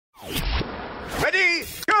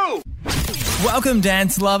Welcome,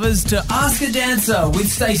 dance lovers, to Ask a Dancer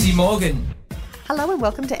with Stacey Morgan. Hello and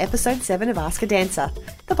welcome to episode 7 of Ask a Dancer,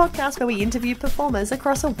 the podcast where we interview performers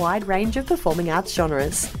across a wide range of performing arts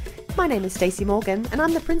genres. My name is Stacey Morgan and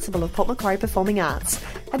I'm the principal of Port Macquarie Performing Arts,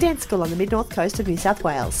 a dance school on the mid-north coast of New South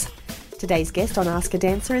Wales. Today's guest on Ask a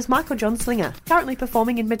Dancer is Michael John Slinger, currently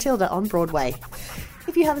performing in Matilda on Broadway.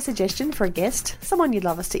 If you have a suggestion for a guest, someone you'd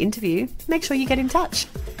love us to interview, make sure you get in touch.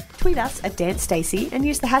 Tweet us at DanceStacey and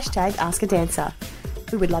use the hashtag AskADancer.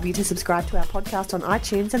 We would love you to subscribe to our podcast on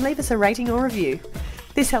iTunes and leave us a rating or review.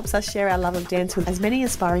 This helps us share our love of dance with as many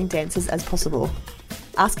aspiring dancers as possible.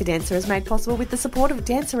 Ask a Dancer is made possible with the support of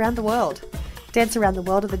Dance Around the World. Dance Around the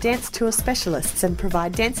World are the dance tour specialists and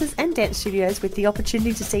provide dancers and dance studios with the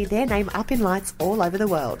opportunity to see their name up in lights all over the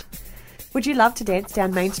world. Would you love to dance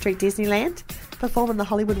down Main Street Disneyland, perform on the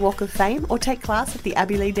Hollywood Walk of Fame, or take class at the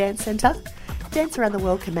Abbey Lee Dance Centre? Dance Around the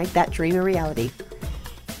World can make that dream a reality.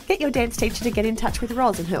 Get your dance teacher to get in touch with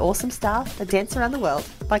Roz and her awesome staff at Dance Around the World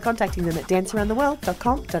by contacting them at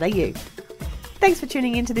dancearoundtheworld.com.au. Thanks for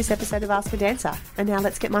tuning in to this episode of Ask a Dancer, and now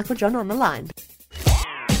let's get Michael John on the line.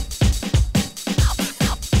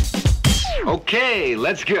 Okay,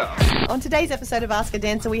 let's go. On today's episode of Ask a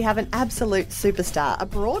Dancer, we have an absolute superstar, a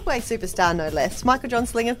Broadway superstar no less. Michael John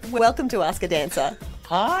Slinger, welcome to Ask a Dancer.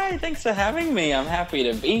 Hi, thanks for having me. I'm happy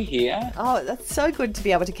to be here. Oh, that's so good to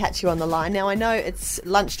be able to catch you on the line. Now, I know it's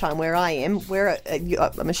lunchtime where I am.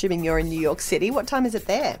 I'm assuming you're in New York City. What time is it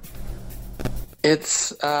there?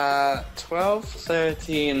 It's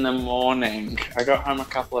 12:30 in the morning. I got home a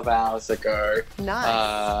couple of hours ago.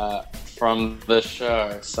 Nice. From the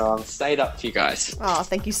show, so I've stayed up for you guys. Oh,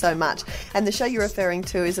 thank you so much. And the show you're referring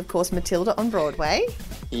to is, of course, Matilda on Broadway.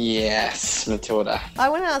 Yes, Matilda. I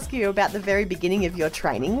want to ask you about the very beginning of your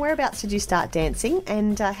training. Whereabouts did you start dancing,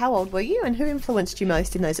 and how old were you, and who influenced you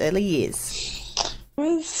most in those early years? I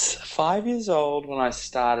was 5 years old when I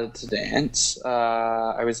started to dance.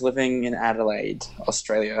 I was living in Adelaide,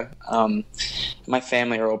 Australia. My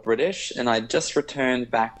family are all British, and I just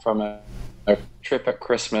returned back from a trip at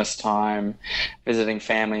Christmas time, visiting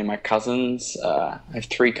family and my cousins. I have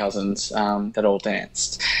 3 cousins that all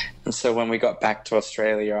danced. And so when we got back to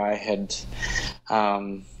Australia, I had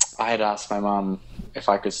asked my mum if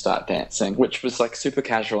I could start dancing, which was like super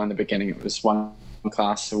casual in the beginning. It was one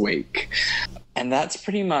class a week. And that's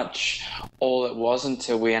pretty much all it was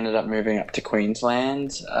until we ended up moving up to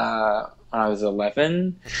Queensland when I was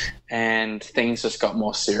 11, and things just got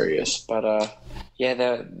more serious. But yeah,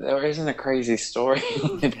 there isn't a crazy story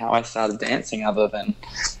in how I started dancing other than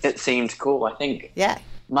it seemed cool. I think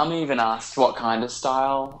Mum even asked what kind of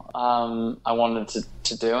style I wanted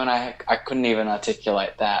to do, and I couldn't even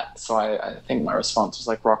articulate that. So I think my response was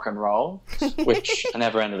like rock and roll, which I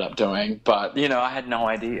never ended up doing. But, I had no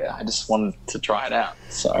idea. I just wanted to try it out.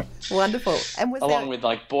 So wonderful. And along with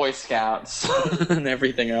like Boy Scouts and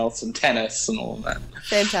everything else, and tennis and all of that.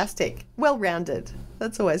 Fantastic. Well-rounded.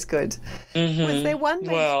 That's always good. Mm-hmm. Was there one?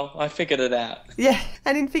 Well, I figured it out. Yeah.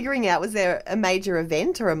 And in figuring out, was there a major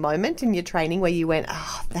event or a moment in your training where you went,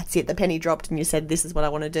 oh, that's it, the penny dropped and you said, this is what I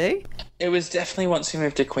want to do? It was definitely once we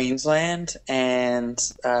moved to Queensland, and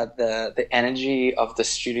the energy of the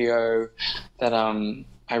studio that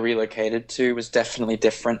I relocated to was definitely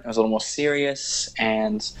different. It was a little more serious,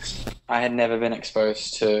 and I had never been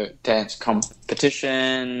exposed to dance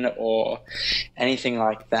competition or anything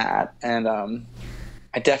like that. And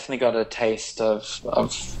I definitely got a taste of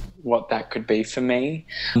what that could be for me.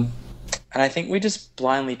 And I think we just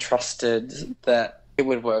blindly trusted that it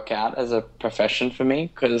would work out as a profession for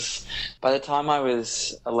me, because by the time I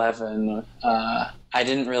was 11, I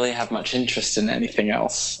didn't really have much interest in anything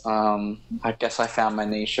else. I guess I found my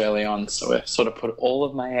niche early on, so I sort of put all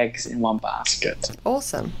of my eggs in one basket.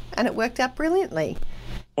 Awesome. And it worked out brilliantly.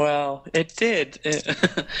 Well, it did.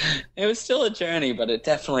 It was still a journey, but it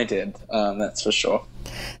definitely did. That's for sure.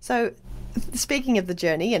 So, speaking of the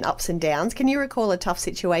journey and ups and downs, can you recall a tough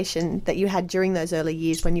situation that you had during those early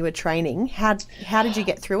years when you were training? How did you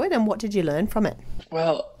get through it, and what did you learn from it?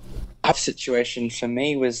 Well, a tough situation for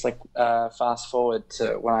me was like fast forward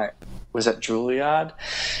to when I was at Juilliard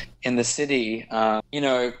in the city.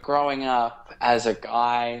 Growing up as a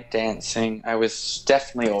guy dancing, I was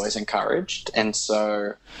definitely always encouraged, and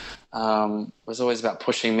so was always about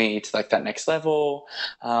pushing me to like that next level.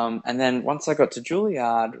 And then once I got to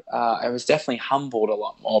Juilliard, I was definitely humbled a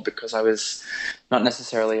lot more, because I was not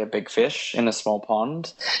necessarily a big fish in a small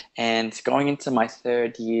pond. And going into my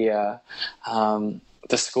 3rd year,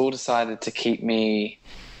 the school decided to keep me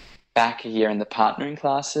back a year in the partnering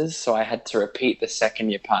classes, so I had to repeat the 2nd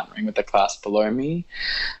year partnering with the class below me,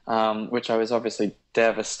 which I was obviously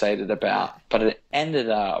devastated about, but it ended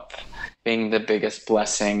up being the biggest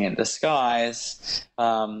blessing in disguise.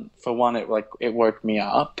 For one, it woke me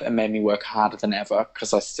up and made me work harder than ever,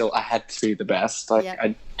 because I had to be the best.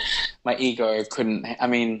 My ego couldn't. I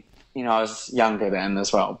mean, I was younger then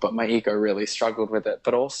as well, but my ego really struggled with it.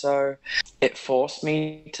 But also, it forced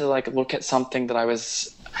me to look at something that I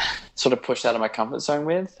was sort of pushed out of my comfort zone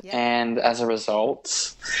with. Yeah. And as a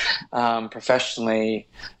result, professionally,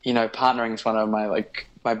 partnering is one of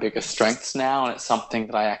my biggest strengths now, and it's something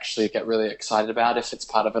that I actually get really excited about if it's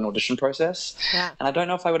part of an audition process. Yeah. And I don't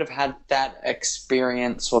know if I would have had that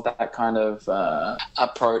experience or that kind of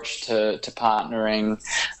approach to partnering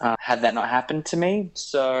had that not happened to me.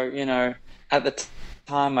 So, at the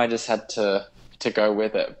time I just had to go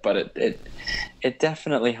with it, but it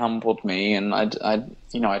definitely humbled me, and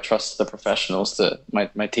I trust the professionals,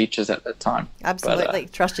 my teachers at the time. Absolutely.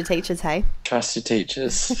 But, trust your teachers, hey? Trust your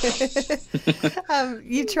teachers.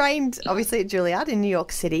 You trained, obviously, at Juilliard in New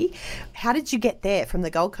York City. How did you get there from the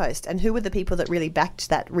Gold Coast, and who were the people that really backed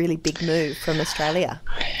that really big move from Australia?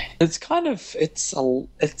 It's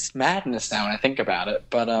it's madness now when I think about it,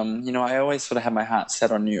 but I always sort of had my heart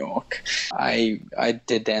set on New York. I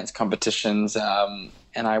did dance competitions,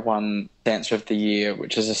 and I won Dancer of the Year,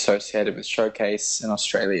 which is associated with Showcase in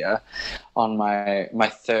Australia, on my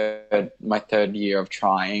third year of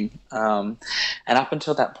trying. And up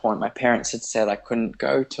until that point, my parents had said I couldn't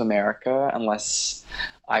go to America unless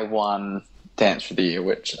I won Dance of the Year,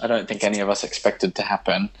 which I don't think any of us expected to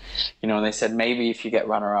happen. And they said, maybe if you get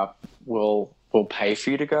runner-up, we'll pay for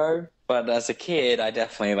you to go. But as a kid, I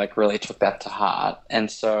definitely really took that to heart,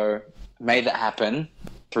 and so made that happen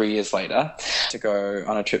 3 years later to go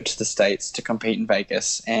on a trip to the States to compete in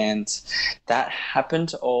Vegas. And that happened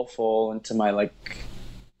to all fall into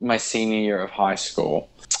my senior year of high school.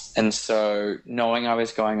 And so knowing I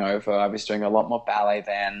was going over, I was doing a lot more ballet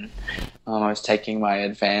then. I was taking my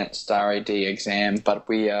advanced RAD exam, but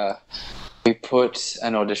we put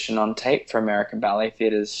an audition on tape for American Ballet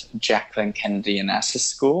Theatre's Jacqueline Kennedy Onassis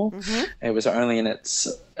School. Mm-hmm. It was only in its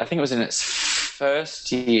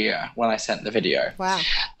first year when I sent the video. Wow.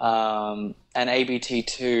 And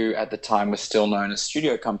ABT2 at the time was still known as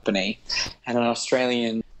Studio Company, and an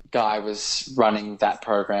Australian guy was running that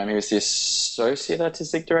program. He was the associate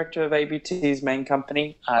artistic director of ABT's main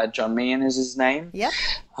company. John Meehan is his name. Yep.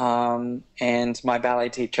 And my ballet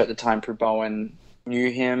teacher at the time, Prue Bowen,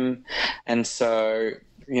 knew him, and so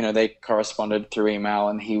they corresponded through email,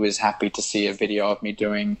 and he was happy to see a video of me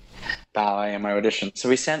doing ballet in my audition. So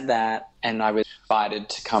we sent that, and I was invited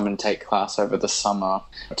to come and take class over the summer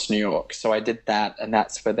to New York. So I did that, and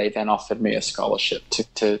that's where they then offered me a scholarship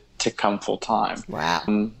to come full time.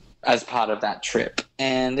 Wow. As part of that trip.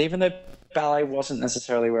 And even though ballet wasn't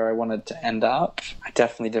necessarily where I wanted to end up, I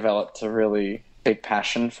definitely developed a really big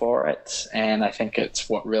passion for it, and I think it's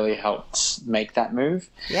what really helped make that move.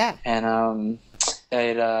 Yeah. And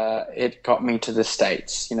it got me to the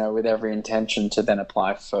States, with every intention to then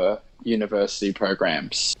apply for university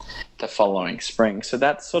programs the following spring. So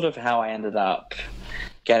that's sort of how I ended up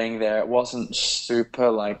getting there. It wasn't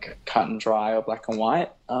super cut and dry or black and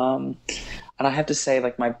white. And I have to say,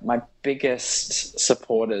 my biggest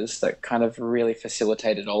supporters that kind of really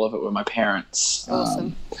facilitated all of it were my parents.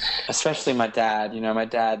 Awesome. Especially my dad. My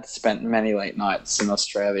dad spent many late nights in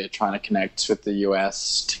Australia trying to connect with the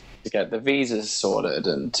US to get the visas sorted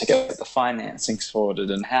and to get the financing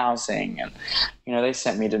sorted and housing. And, they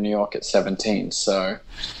sent me to New York at 17. So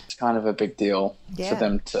it's kind of a big deal for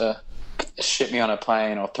them to ship me on a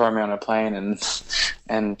plane or throw me on a plane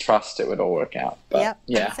and trust it would all work out. But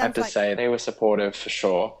I have to say they were supportive for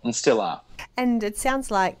sure, and still are. And it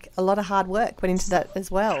sounds like a lot of hard work went into that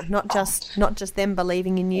as well. Not just them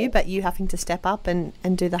believing in you, but you having to step up and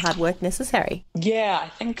do the hard work necessary. Yeah, I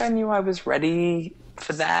think I knew I was ready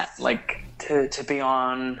for that, to be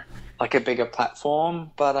on a bigger platform,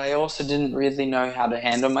 but I also didn't really know how to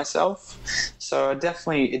handle myself. So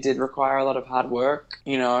it did require a lot of hard work.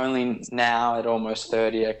 Only now at almost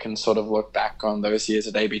 30, I can sort of look back on those years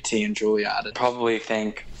at ABT and Juilliard and probably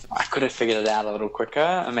think I could have figured it out a little quicker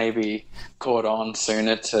and maybe caught on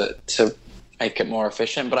sooner to make it more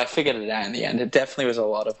efficient. But I figured it out in the end. It definitely was a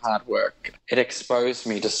lot of hard work. It exposed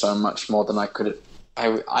me to so much more than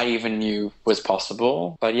I even knew was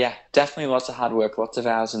possible. But yeah, definitely lots of hard work, lots of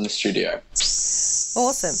hours in the studio.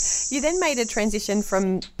 Awesome. You then made a transition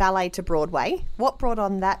from ballet to Broadway. What brought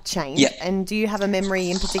on that change? Yeah. And do you have a memory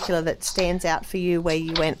in particular that stands out for you where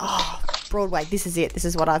you went, Broadway, this is it. This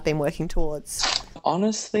is what I've been working towards?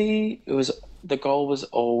 Honestly, it was the goal was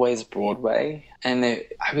always Broadway, and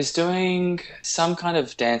I was doing some kind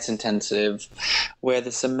of dance intensive where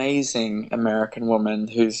this amazing American woman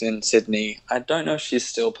who's in Sydney, I don't know if she's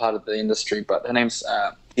still part of the industry, but her name's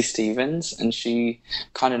Lee Stevens, and she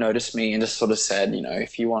kind of noticed me and just sort of said, you know,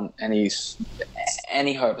 if you want any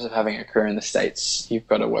hopes of having a career in the States, you've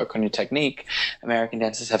got to work on your technique. American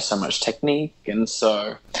dancers have so much technique, and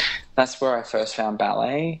so that's where I first found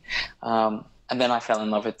ballet. And then I fell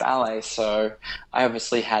in love with ballet, so I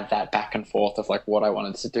obviously had that back and forth of like what I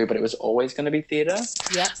wanted to do, but it was always going to be theatre.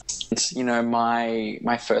 Yeah. You know,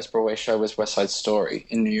 my first Broadway show was West Side Story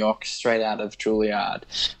in New York, straight out of Juilliard,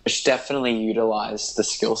 which definitely utilized the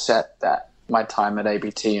skill set that my time at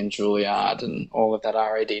ABT and Juilliard and all of that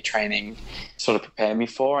RAD training sort of prepared me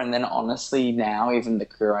for. And then honestly now, even the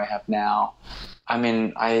career I have now, I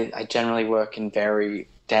mean, I generally work in very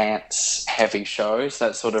dance heavy shows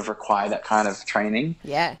that sort of require that kind of training.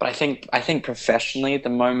 Yeah. But I think professionally, the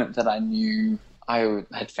moment that I knew I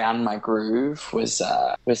had found my groove was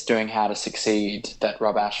doing How to Succeed, that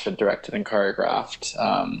Rob Ashford directed and choreographed.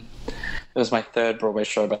 It was my third Broadway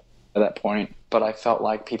show by that point, but I felt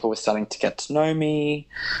like people were starting to get to know me.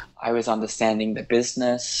 I was understanding the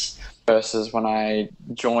business. Versus when I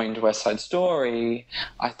joined West Side Story,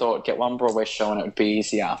 I thought get one Broadway show and it would be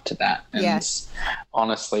easy after that. And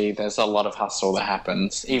honestly, there's a lot of hustle that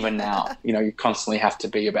happens. Even now, you know, you constantly have to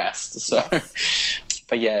be your best. So,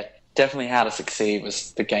 but yeah, definitely How to Succeed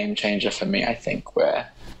was the game changer for me, I think,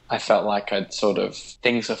 where I felt like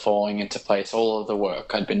things were falling into place. All of the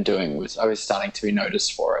work I'd been doing I was starting to be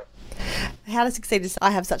noticed for it. How to Succeed is, I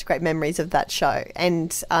have such great memories of that show,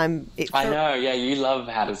 and I know, yeah, you love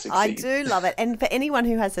How to Succeed. I do love it, and for anyone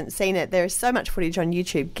who hasn't seen it, there is so much footage on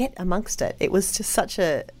YouTube. Get amongst it. It was just such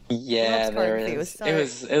a there is. It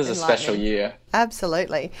was a special year.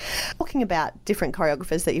 Absolutely. Talking about different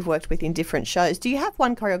choreographers that you've worked with in different shows, do you have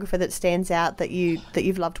one choreographer that stands out that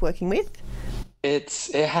you've loved working with? It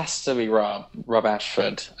has to be Rob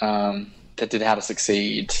Ashford, that did How to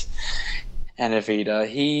Succeed. And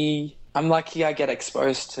Evita, I'm lucky I get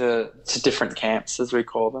exposed to different camps, as we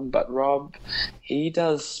call them, but Rob, he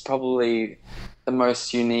does probably the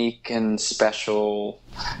most unique and special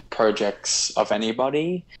projects of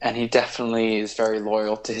anybody, and he definitely is very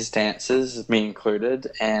loyal to his dancers, me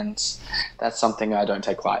included, and that's something I don't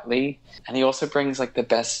take lightly. And he also brings like the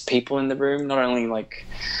best people in the room, not only like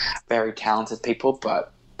very talented people,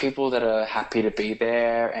 but people that are happy to be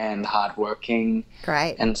there and hardworking.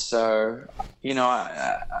 Great. And so, you know,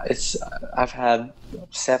 I've had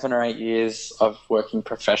 7 or 8 years of working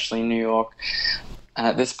professionally in New York, and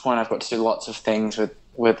at this point, I've got to do lots of things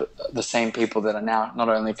with the same people that are now not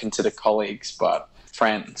only considered colleagues but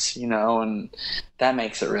friends, you know, and that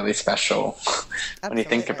makes it really special when you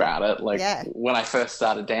think about it. Like when I first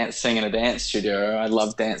started dancing in a dance studio, I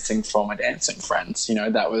loved dancing for my dancing friends, you know,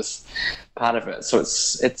 that was part of it. So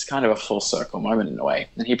it's kind of a full circle moment in a way,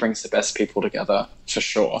 and he brings the best people together for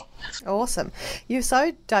sure. Awesome. You're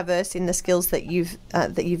so diverse in the skills that you've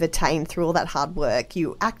attained through all that hard work.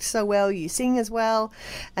 You act so well, you sing as well,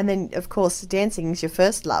 and then of course dancing is your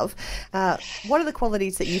first love. What are the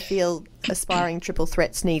qualities that you feel aspiring triple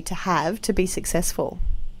threats need to have to be successful?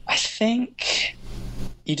 I think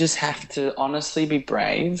you just have to honestly be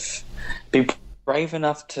brave. Be brave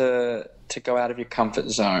enough to go out of your comfort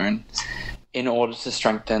zone in order to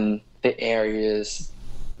strengthen the areas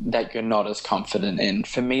that you're not as confident in.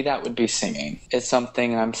 For me, that would be singing. It's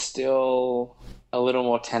something I'm still a little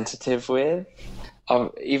more tentative with,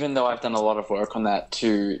 even though I've done a lot of work on that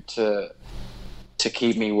to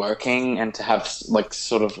keep me working and to have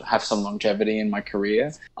have some longevity in my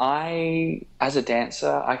career. As a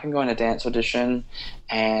dancer, I can go in a dance audition,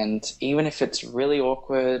 and even if it's really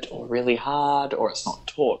awkward or really hard, or it's not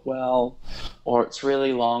taught well, or it's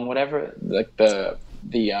really long, whatever the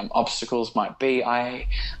obstacles might be, I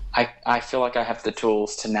feel like I have the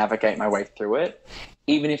tools to navigate my way through it.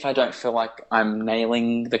 Even if I don't feel like I'm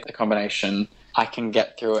nailing the combination, I can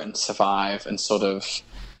get through it and survive and sort of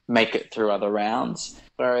make it through other rounds.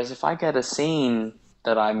 Whereas if I get a scene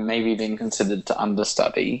that I'm maybe being considered to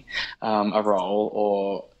understudy a role,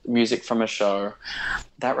 or music from a show,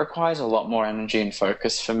 that requires a lot more energy and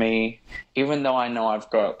focus for me. Even though I know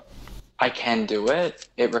I can do it,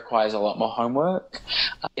 it requires a lot more homework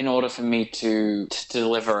in order for me to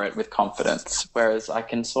deliver it with confidence. Whereas I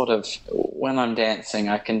can when I'm dancing,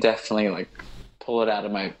 I can definitely pull it out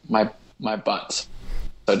of my butt,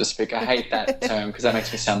 so to speak. I hate that term because that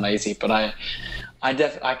makes me sound lazy, but I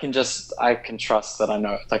can trust that I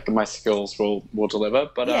know my skills will deliver.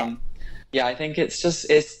 But Yeah, I think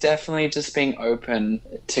it's definitely just being open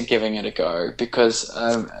to giving it a go because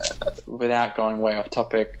without going way off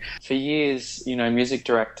topic, for years, music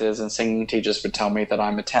directors and singing teachers would tell me that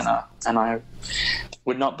I'm a tenor, and I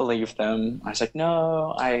would not believe them. I was like,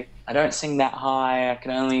 no, I don't sing that high. I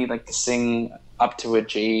can only sing up to a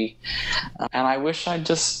G. And I wish I'd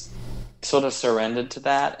just sort of surrendered to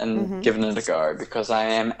that and given it a go, because I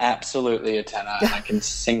am absolutely a tenor and I can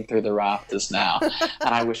sing through the rafters now.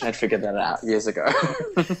 And I wish I'd figured that out years ago.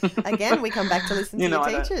 Again, we come back to listen to your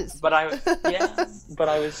teachers. But I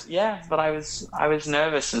was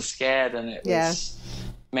nervous and scared, and it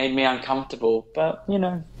made me uncomfortable. But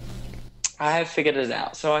I have figured it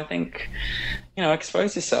out. So I think,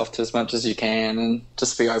 expose yourself to as much as you can and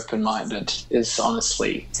just be open-minded is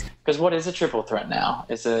honestly, because what is a triple threat now?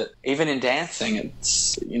 Is it, even in dancing,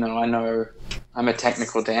 it's, I know I'm a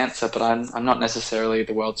technical dancer, but I'm not necessarily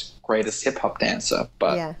the world's greatest hip-hop dancer,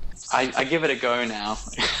 but I give it a go now.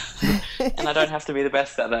 And I don't have to be the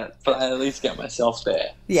best at it, but I at least get myself there.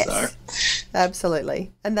 Yes, so.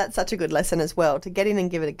 Absolutely. And that's such a good lesson as well, to get in and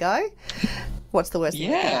give it a go. What's the worst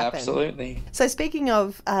thing that can happen? Yeah, absolutely. So speaking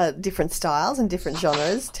of different styles and different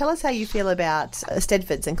genres, tell us how you feel about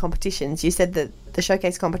Stedfords and competitions. You said that the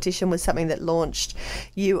showcase competition was something that launched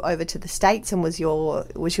you over to the States and was your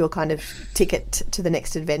kind of ticket to the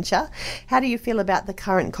next adventure. How do you feel about the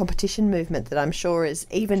current competition movement that I'm sure is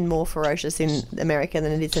even more ferocious in America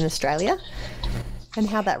than it is in Australia? And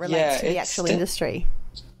how that relates to the actual industry?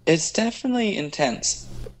 It's definitely intense.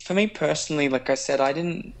 For me personally, like I said,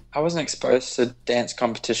 I wasn't exposed to dance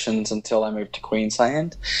competitions until I moved to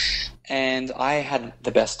Queensland, and I had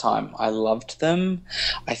the best time. I loved them.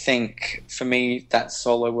 I think for me, that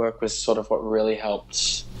solo work was sort of what really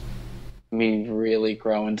helped me really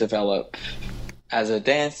grow and develop as a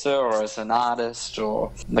dancer or as an artist,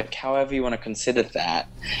 or however you want to consider that.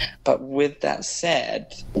 But with that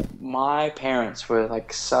said, my parents were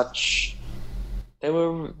They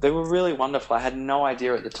were really wonderful. I had no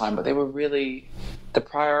idea at the time, but they were really, the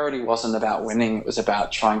priority wasn't about winning. It was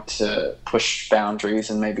about trying to push boundaries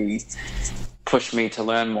and maybe push me to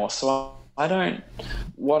learn more. So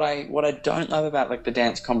what I don't love about the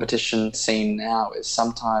dance competition scene now is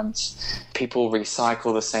sometimes people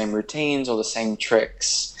recycle the same routines or the same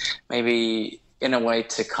tricks, maybe in a way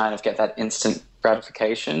to kind of get that instant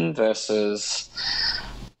gratification versus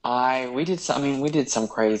we did some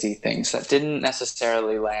crazy things that didn't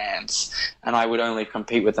necessarily land, and I would only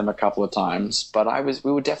compete with them a couple of times. But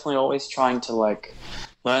we were definitely always trying to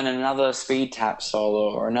learn another speed tap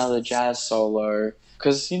solo or another jazz solo,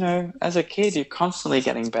 because as a kid you're constantly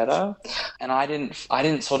getting better. And I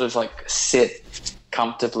didn't sort of sit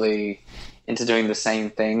comfortably into doing the same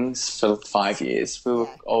things for 5 years. We were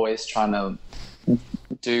always trying to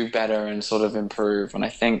do better and sort of improve, and I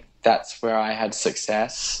think that's where I had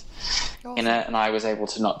success in it, and I was able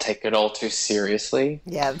to not take it all too seriously.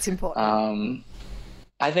 Yeah, that's important.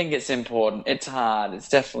 I think it's important. It's hard.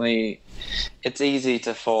 It's easy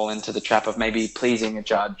to fall into the trap of maybe pleasing a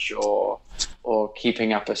judge or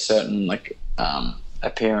keeping up a certain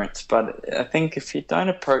appearance. But I think if you don't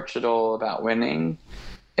approach it all about winning,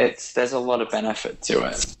 there's a lot of benefit to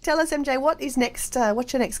it. Tell us, MJ, what's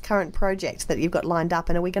your next current project that you've got lined up,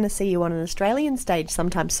 and are we going to see you on an Australian stage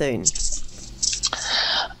sometime soon?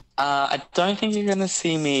 I don't think you're going to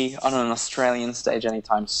see me on an Australian stage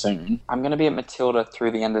anytime soon. I'm going to be at Matilda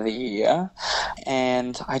through the end of the year,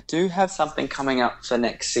 and I do have something coming up for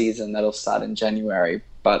next season that'll start in January,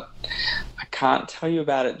 but I can't tell you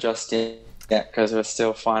about it just yet because we're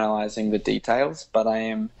still finalising the details, but I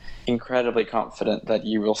am incredibly confident that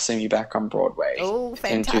you will see me back on Broadway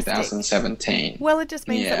in 2017. Well, it just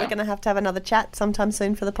means that we're going to have another chat sometime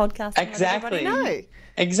soon for the podcast. Exactly. Know.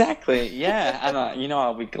 Exactly, yeah. And,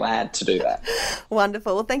 I'll be glad to do that.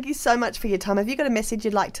 Wonderful. Well, thank you so much for your time. Have you got a message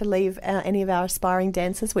you'd like to leave any of our aspiring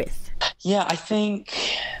dancers with? Yeah, I think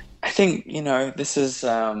this is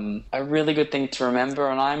a really good thing to remember,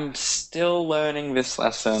 and I'm still learning this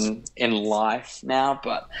lesson in life now,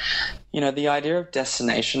 but, the idea of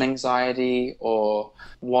destination anxiety or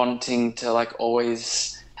wanting to,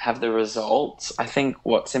 always have the results, I think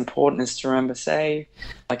what's important is to remember,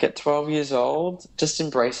 at 12 years old, just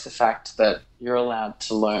embrace the fact that you're allowed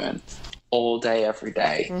to learn all day, every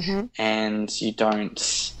day, and you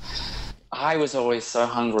don't... I was always so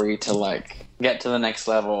hungry to get to the next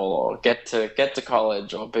level or get to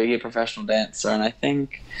college or be a professional dancer, and I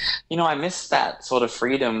think I miss that sort of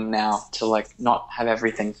freedom now to not have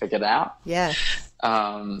everything figured out. Yeah.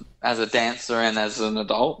 As a dancer and as an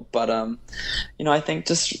adult, but I think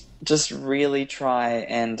just really try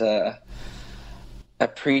and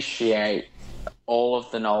appreciate all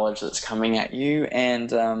of the knowledge that's coming at you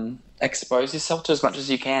and expose yourself to as much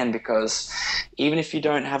as you can, because even if you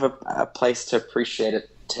don't have a place to appreciate it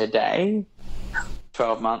today,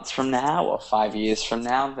 12 months from now or 5 years from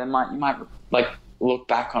now, you might like look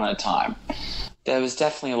back on a time. There was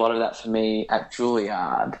definitely a lot of that for me at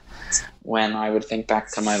Juilliard when I would think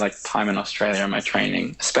back to my time in Australia and my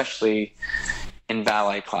training, especially in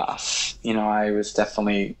ballet class. I was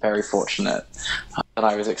definitely very fortunate that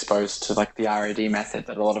I was exposed to the RAD method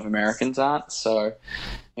that a lot of Americans aren't. So,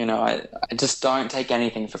 I just don't take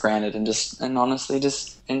anything for granted and honestly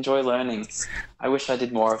just enjoy learning. I wish I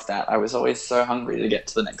did more of that. I was always so hungry to get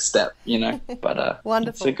to the next step, but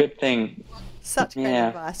Wonderful. It's a good thing. Such great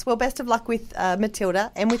advice. Well, best of luck with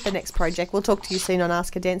Matilda and with the next project. We'll talk to you soon on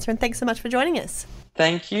Ask a Dancer, and thanks so much for joining us.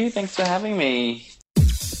 Thank you. Thanks for having me.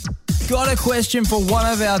 Got a question for one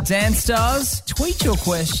of our dance stars? Tweet your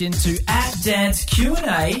question to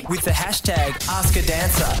 @DanceQ&A with the hashtag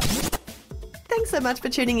AskADancer. Thanks so much for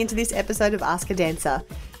tuning into this episode of Ask a Dancer.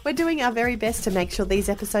 We're doing our very best to make sure these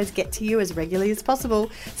episodes get to you as regularly as possible,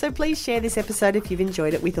 so please share this episode if you've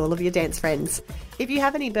enjoyed it with all of your dance friends. If you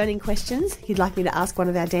have any burning questions you'd like me to ask one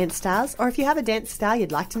of our dance stars, or if you have a dance star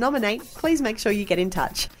you'd like to nominate, please make sure you get in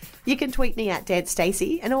touch. You can tweet me at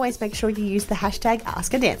DanceStacey and always make sure you use the hashtag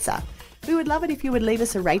AskADancer. We would love it if you would leave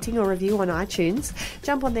us a rating or review on iTunes.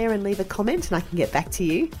 Jump on there and leave a comment and I can get back to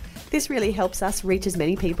you. This really helps us reach as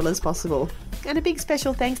many people as possible. And a big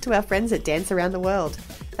special thanks to our friends at Dance Around the World.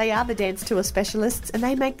 They are the dance tour specialists and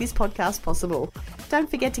they make this podcast possible. Don't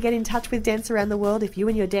forget to get in touch with Dance Around the World if you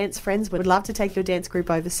and your dance friends would love to take your dance group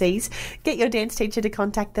overseas. Get your dance teacher to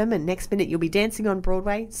contact them and next minute you'll be dancing on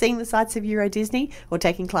Broadway, seeing the sights of Euro Disney or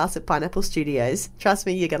taking class at Pineapple Studios. Trust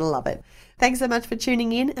me, you're going to love it. Thanks so much for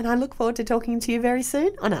tuning in and I look forward to talking to you very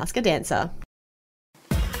soon on Ask a Dancer.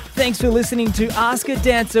 Thanks for listening to Ask a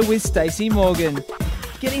Dancer with Stacey Morgan.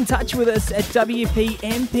 Get in touch with us at wpmpa.co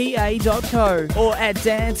or at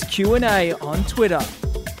DanceQ&A on Twitter.